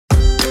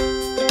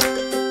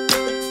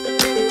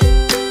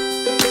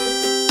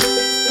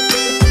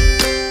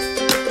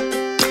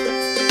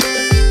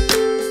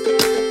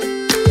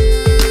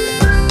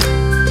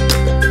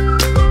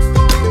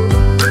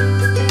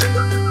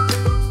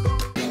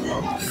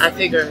I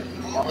figured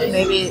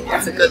maybe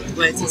it's a good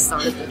way to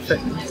start the trip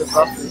to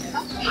Dubrovnik.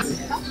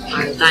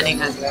 I'm dining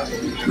at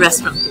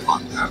Restaurant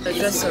Dubrovnik. I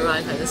just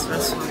arrived at this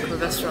restaurant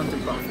called Restaurant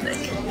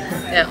Dubrovnik.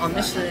 Yeah, on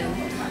Michelin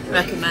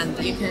recommend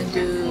you can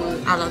do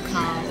a la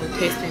carte or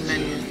tasting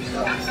menu.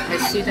 I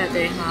see that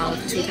they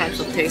have 2 types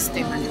of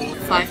tasting menu.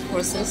 5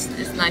 courses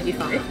is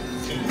 95.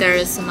 There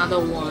is another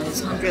one,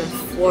 it's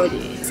 140.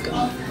 It's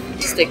gonna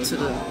stick to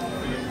the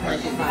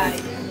 95.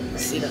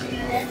 See that?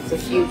 It's a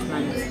huge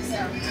menu.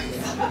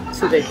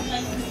 Too big.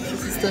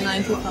 This is the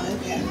 95.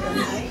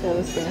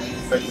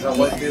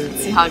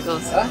 See how it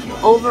goes.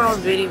 Overall,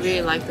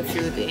 really like the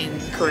food in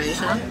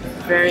Croatia.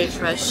 Very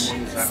fresh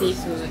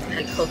seafood.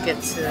 I cook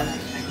it to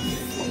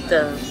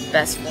the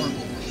best form.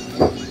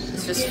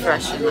 It's just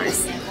fresh and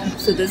nice.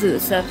 So this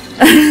is the chef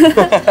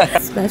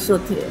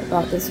specialty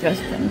about this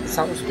restaurant.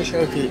 Some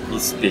specialty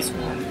is this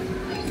one.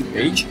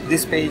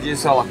 This page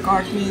is a la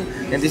carte meal,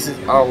 and this is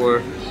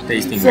our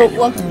tasting menu.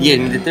 What? Yeah,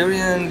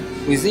 Mediterranean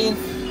cuisine.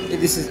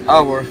 This is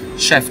our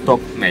chef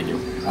top menu.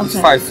 Okay. It's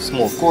 5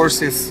 small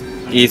courses.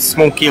 It's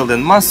smoked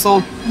and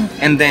mussel,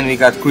 and then we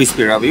got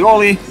crispy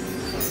ravioli.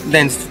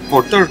 Then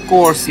for 3rd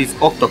course it's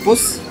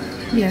octopus.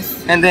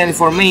 Yes. And then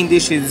for main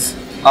dish is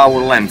our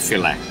lamb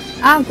fillet.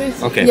 Ah, great.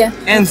 Okay. Yeah.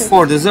 And okay.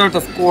 for dessert,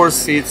 of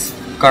course, it's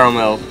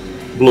caramel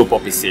blue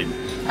poppy seed.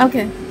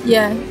 Okay.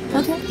 Yeah.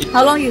 Okay.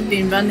 How long you've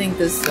been running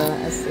this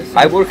as a chef?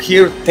 I work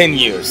here 10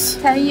 years.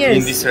 10 years.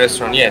 In this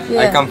restaurant, yeah.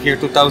 Yeah. I come here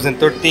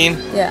 2013.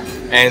 Yeah.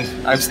 And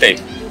I'm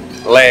staying.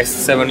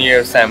 Last 7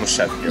 years I'm a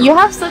chef here. You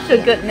have such a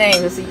good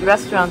name. It's a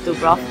Restaurant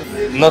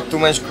Dubrovnik. Not too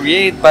much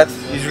create, but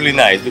it's really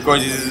nice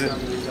because it's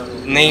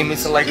name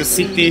is like a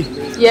city.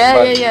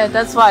 Yeah.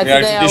 That's why They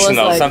are today I was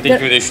traditional, like, something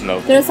traditional.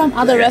 There are some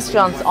other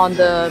restaurants on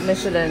the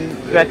Michelin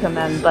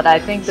recommend, but I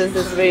think this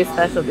is really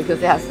special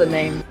because it has the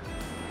name.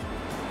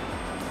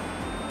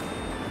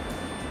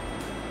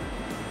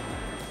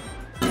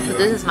 So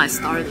this is my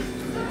starter.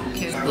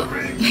 Okay.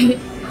 Yeah.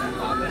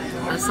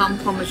 And some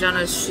Parmesan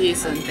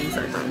cheese and things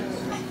like that.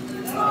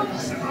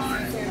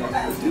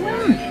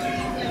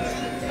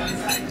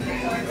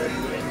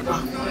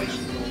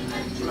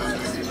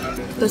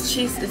 The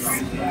cheese is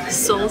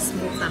so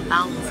smooth and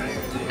balanced,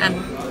 and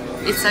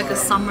it's like a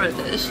summer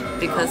dish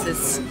because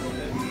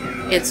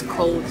it's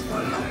cold,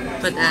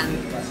 but then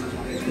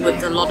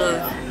with a lot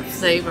of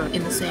flavor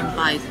in the same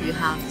bite, you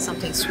have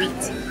something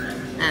sweet.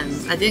 And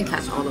I didn't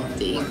catch all of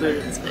the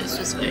ingredients, but it's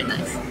just very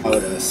nice.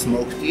 Our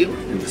smoked eel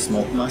with the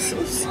smoked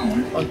mussels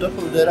on top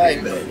of the rye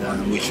bread,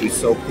 which we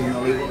soaked in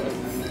olive oil.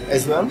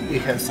 As well, we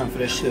have some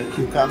fresh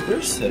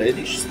cucumbers,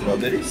 radish,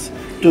 strawberries,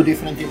 2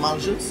 different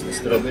emulsions, the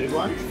strawberry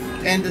one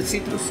and the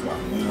citrus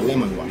one,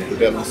 lemon one, to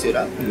balance it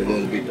up with a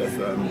little bit of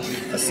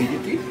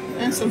acidity,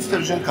 and some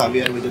sturgeon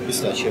caviar with the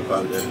pistachio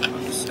powder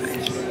on the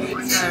side.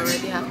 So I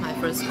already have my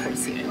first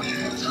course here.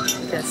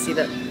 You can see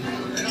that.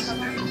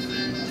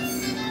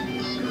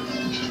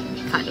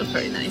 Kind of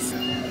very nice.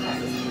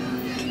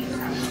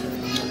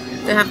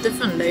 They have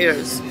different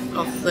layers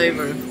of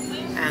flavor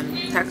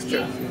and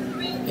texture.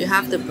 You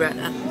have the bread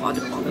at the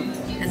bottom,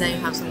 and then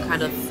you have some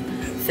kind of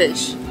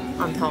fish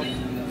on top.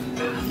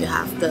 You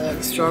have the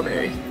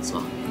strawberry as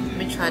well. Let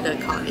me try the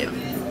caviar.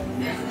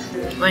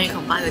 When you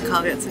combine the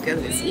caviar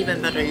together, it's even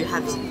better. You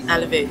have to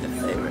elevate the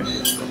flavor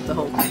of the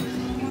whole thing.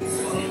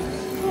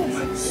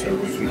 So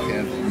what we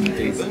have on the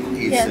table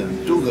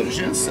is 2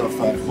 versions of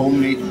our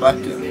homemade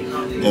butter.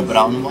 The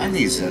brown one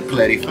is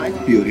clarified,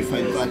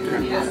 purified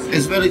butter,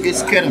 as well it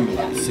gets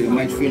caramelized, so you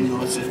might feel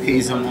lots of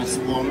hazelnuts,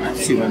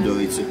 walnuts, even though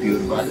it's a pure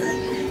butter.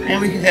 And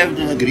we have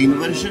the green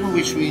version,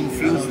 which we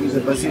infuse with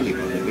the basilic,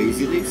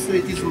 so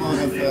it is more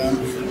of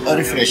a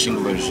refreshing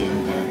version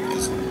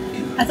as well.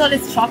 I thought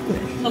it's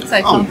chocolate. Looks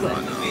like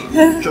chocolate.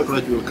 No.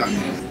 Chocolate will come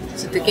in.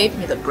 So they gave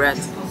me the bread.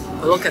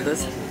 But look at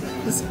this.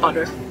 This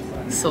butter.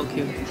 It's so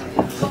cute.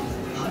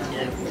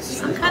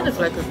 Some kind of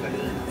like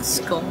a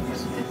scone.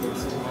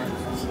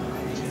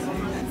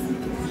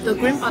 The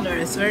green butter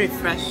is very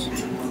fresh.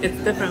 It's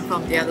different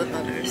from the other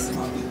butters.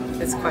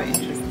 It's quite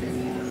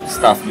interesting.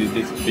 Stuffed with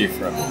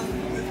beef wrap.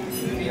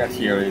 We got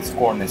here is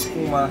corn and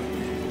spuma,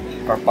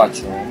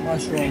 carpaccio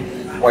mushroom,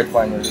 red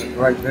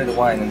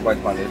wine and white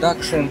wine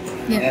reduction,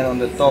 and on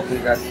the top we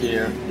got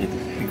here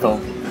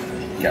pickled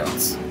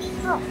carrots.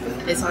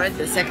 It's already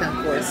the second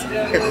course.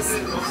 Look at this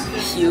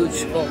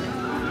huge bowl.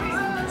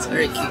 It's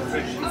very cute.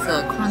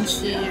 So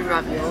crunchy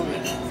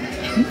ravioli.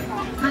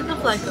 Kind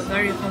of like a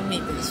very homey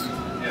dish.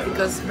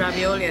 Because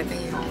ravioli, I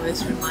think it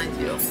always reminds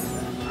you of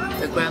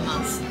the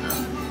grandma's,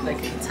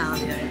 like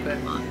Italian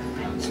grandma,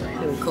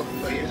 who will cook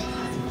for you.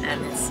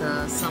 And it's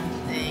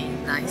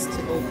something nice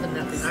to open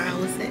the dinner, I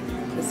would say.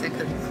 The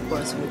second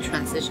course will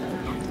transition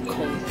from the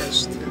cold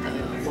dish to the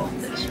warm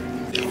dish.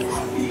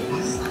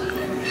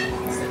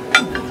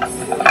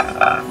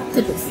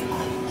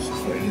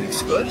 For the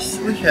next course,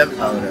 we have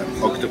our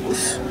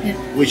octopus,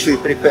 which we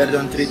prepared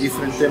on 3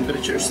 different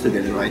temperatures to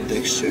get the right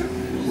texture.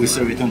 We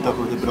serve it on top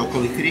of the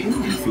broccoli cream,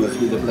 infused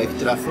with the black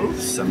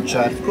truffles, some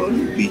charcoal,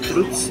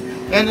 beetroots,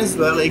 and as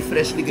well a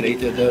freshly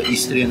grated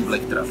Istrian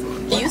black truffle.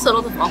 We use a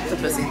lot of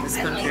octopus in this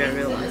country, I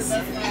realize.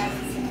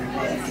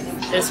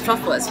 There's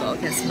truffle as well.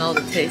 You can smell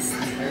the taste of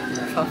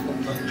truffle.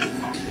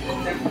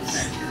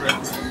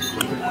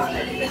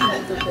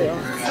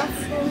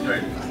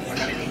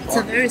 It's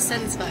a very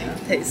satisfying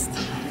taste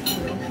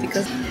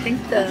because I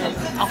think the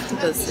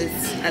octopus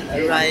is at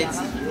the right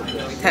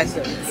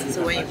tenderness.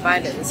 So when you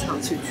bite it, it's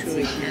not too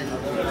chewy and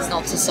it's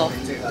not too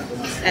soft.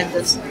 And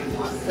the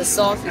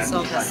sauce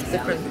itself has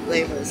different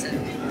flavors, and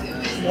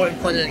more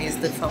importantly, is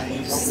the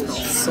truffle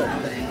smells so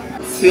good.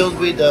 Filled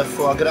with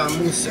foie gras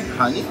mousse and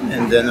honey,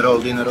 and then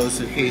rolled in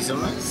roasted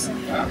hazelnuts.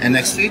 And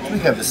next to it we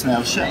have the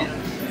snail shell,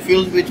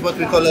 filled with what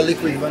we call a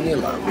liquid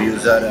vanilla. We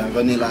use our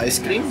vanilla ice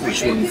cream,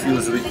 which we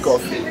infuse with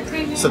coffee.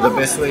 So the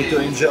best way to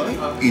enjoy,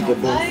 eat the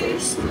bowl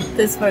first.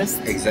 This first?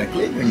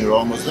 Exactly. When you're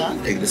almost done,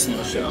 take the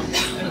snail shell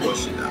and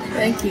wash it down.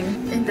 Thank you.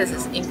 I think this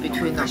is in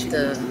between of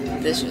the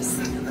dishes.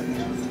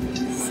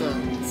 So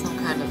some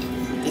kind of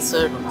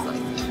dessert looks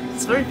like.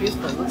 It's very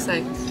beautiful. It looks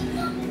like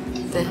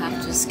they have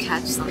just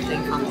catch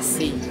something from the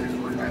sea.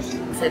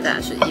 Say that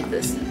I should eat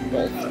this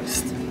bowl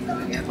first.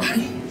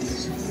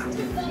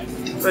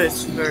 But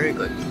it's very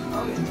good.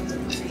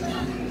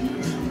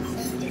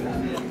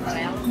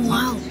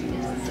 Wow!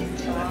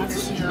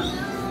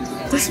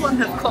 This one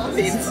has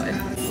coffee inside.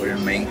 For your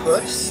main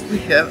course, we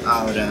have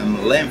our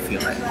lamb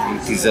fillet.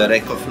 It is a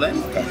rack of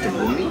lamb,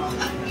 Kaboge,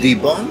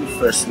 deboned,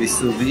 first we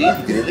sous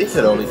vide, grill it,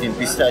 roll it in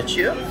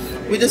pistachio,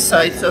 with the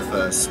sides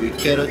of sweet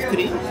carrot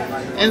cream.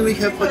 And we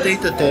have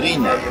potato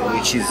terrine,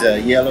 which is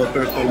yellow,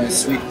 purple and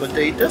sweet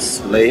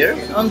potatoes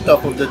layered on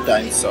top of the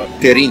thyme sauce.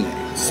 Terrine.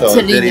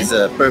 So there is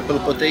a purple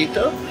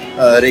potato,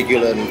 a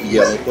regular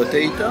yellow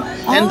potato,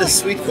 and the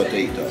sweet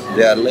potato.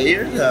 They are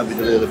layered with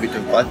a little bit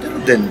of butter,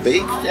 then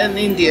baked, and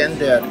in the end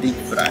they are deep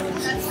fried.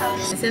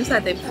 It seems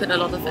like they put a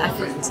lot of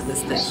effort into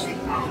this dish.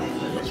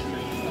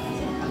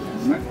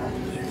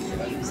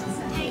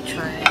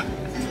 Try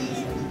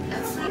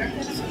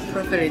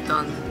perfectly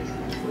done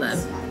lamb.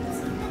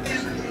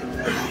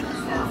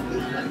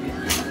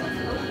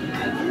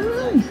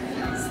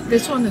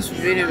 This one is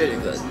really, really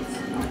good.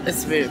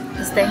 It's really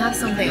because they have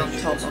something on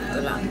top of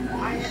the lamb,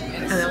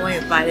 and then when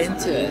you bite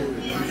into it,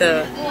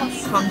 the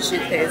crunchy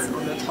taste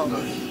on the top,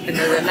 and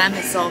then the lamb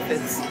itself it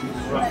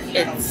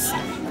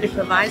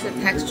provides a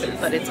texture,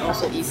 but it's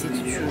also easy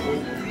to chew.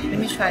 Let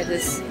me try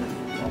this.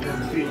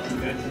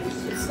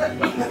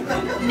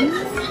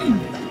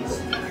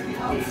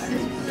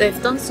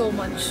 They've done so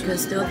much, you can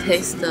still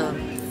taste the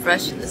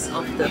freshness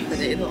of the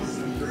potato.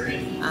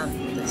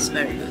 It's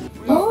very good.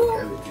 Oh.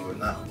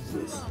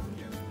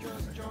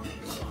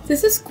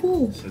 This is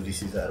cool. So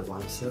this is our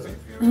one serve.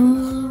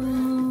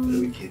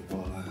 We keep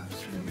all the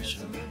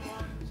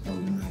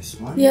nice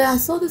ones. Yeah, I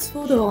saw this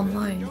photo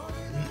online.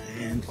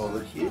 And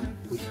over here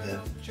we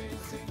have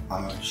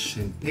our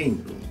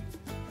champagne room,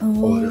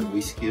 or a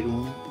whiskey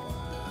room,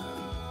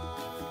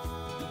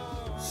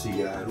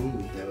 cigar room.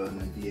 We have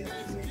an idea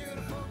to make.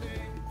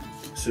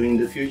 So in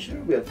the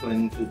future we are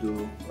planning to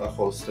do a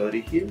whole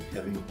story here,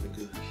 having like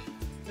a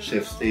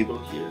chef's table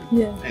here,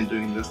 and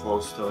doing the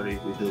whole story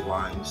with the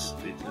wines,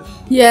 with the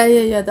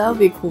that would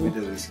be cool. with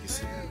the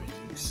whiskeys and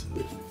everything. So,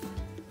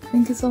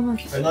 thank you so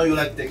much. I know you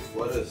like take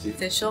photos.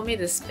 They show me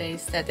the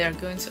space that they're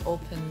going to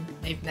open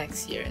maybe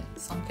next year,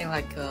 something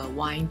like a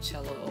wine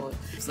cellar or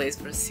place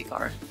for a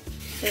cigar.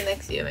 So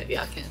next year maybe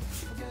I can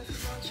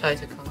try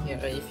to come here.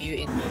 If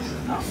you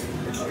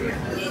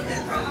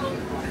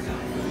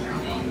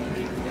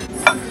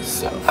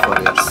So for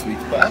the sweet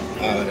part,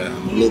 our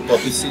blue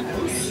poppy seed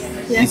balls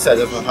inside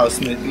of a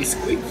house-made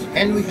biscuit,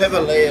 and we have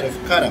a layer of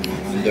caramel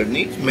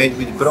underneath made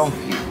with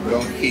bronchi.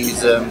 Bronchi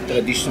is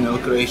traditional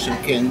Croatian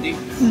candy,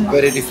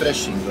 very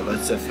refreshing.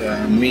 Lots of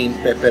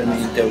mint,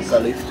 peppermint,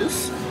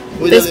 eucalyptus,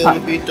 with a little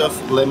bit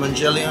of lemon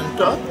jelly on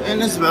top,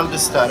 and as well the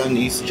star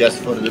anise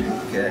just for the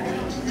bouquet.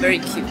 Very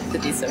cute, the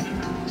dessert.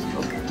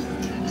 Okay.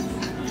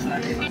 I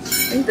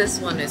think this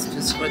one is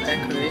just for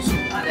decoration.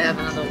 They have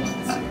another one.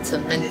 It's a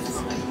mint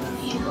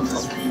on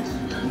top.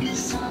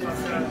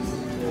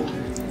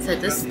 So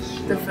this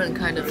different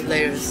kind of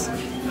layers.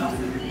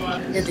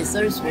 The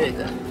dessert is really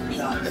good.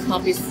 The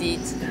poppy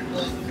seed,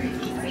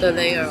 the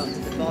layer on the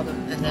bottom,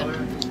 and then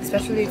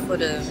especially for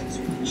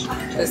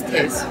this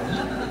taste,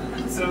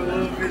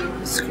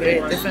 it's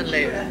create a different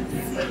layer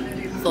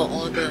for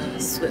all the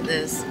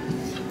sweetness,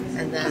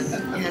 and then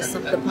it has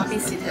the poppy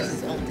seed has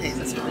its own taste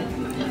as well.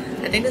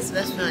 I think this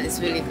restaurant is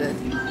really good.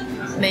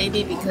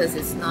 Maybe because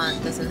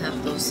doesn't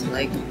have those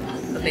like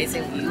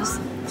amazing views,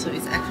 so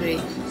it's actually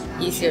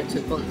easier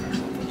to book.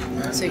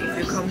 So if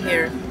you come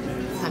here,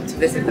 time to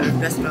visit the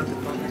Restaurant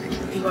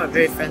Dubrovnik, people are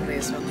very friendly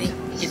as well.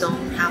 You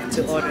don't have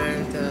to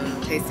order the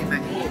tasting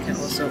menu, you can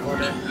also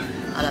order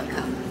a la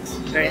carte.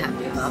 Very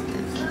happy about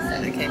that,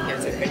 and I came here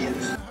today.